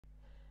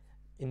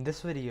In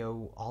this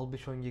video, I'll be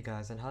showing you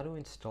guys on how to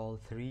install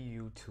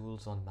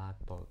 3uTools on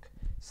MacBook.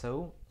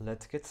 So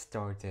let's get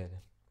started.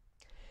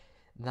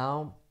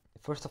 Now,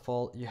 first of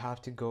all, you have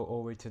to go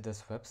over to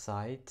this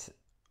website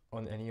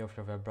on any of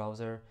your web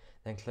browser,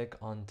 then click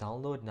on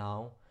download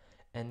now,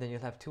 and then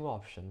you'll have two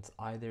options,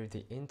 either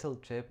the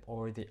Intel chip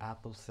or the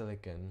Apple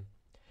Silicon.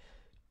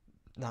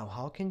 Now,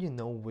 how can you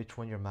know which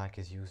one your Mac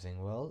is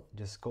using? Well,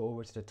 just go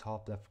over to the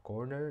top left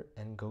corner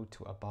and go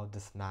to About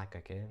This Mac,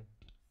 okay?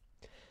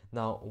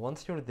 Now,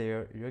 once you're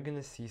there, you're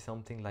gonna see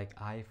something like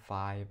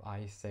i5,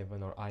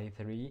 i7, or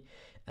i3,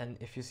 and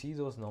if you see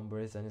those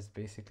numbers, then it's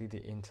basically the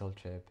Intel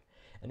chip.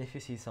 And if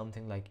you see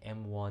something like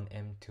M1,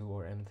 M2,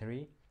 or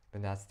M3,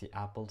 then that's the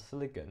Apple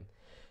Silicon.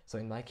 So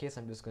in my case,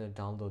 I'm just gonna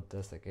download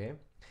this, okay?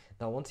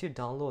 Now, once you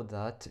download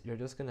that, you're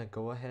just gonna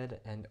go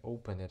ahead and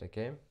open it,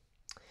 okay?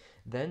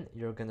 Then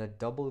you're gonna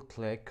double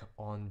click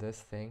on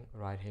this thing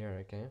right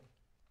here, okay?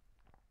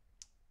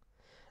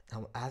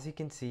 Now, as you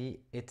can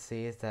see, it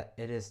says that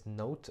it is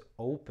not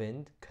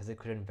opened because it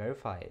couldn't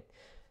verify it.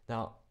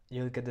 Now,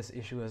 you'll get this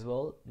issue as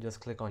well. Just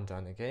click on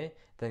done, okay?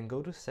 Then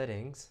go to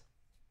settings.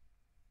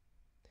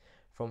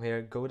 From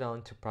here, go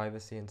down to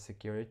privacy and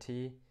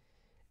security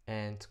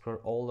and scroll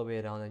all the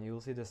way down, and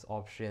you'll see this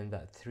option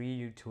that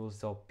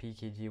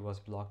 3uTools.pkg was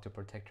blocked to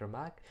protect your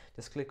Mac.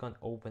 Just click on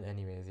open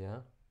anyways,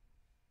 yeah?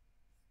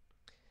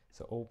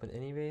 So open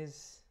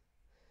anyways.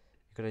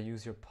 You gotta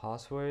use your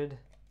password.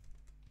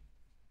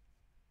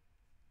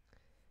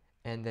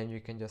 And then you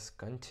can just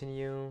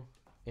continue,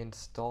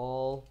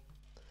 install,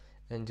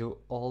 and do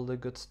all the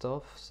good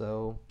stuff.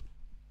 So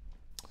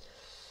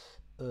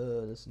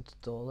let's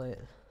install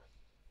it.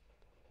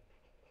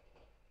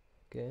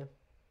 Okay,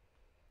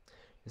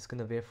 just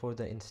gonna wait for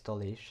the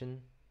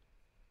installation.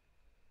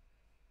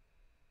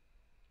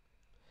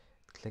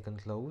 Click on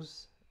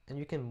close, and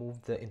you can move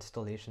the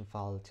installation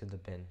file to the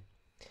bin.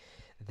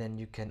 Then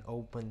you can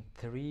open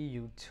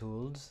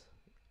 3uTools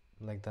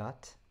like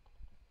that.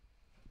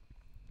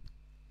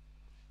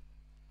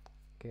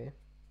 Okay,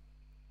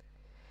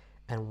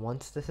 and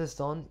once this is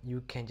done,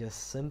 you can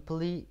just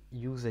simply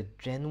use a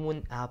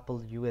genuine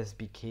Apple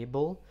USB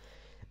cable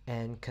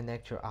and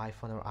connect your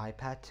iPhone or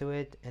iPad to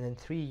it, and then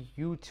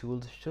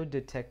 3uTools should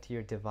detect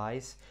your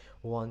device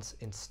once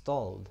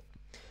installed.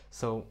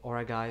 So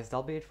alright guys,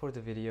 that'll be it for the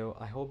video.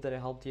 I hope that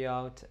it helped you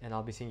out, and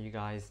I'll be seeing you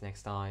guys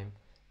next time.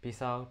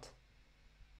 Peace out.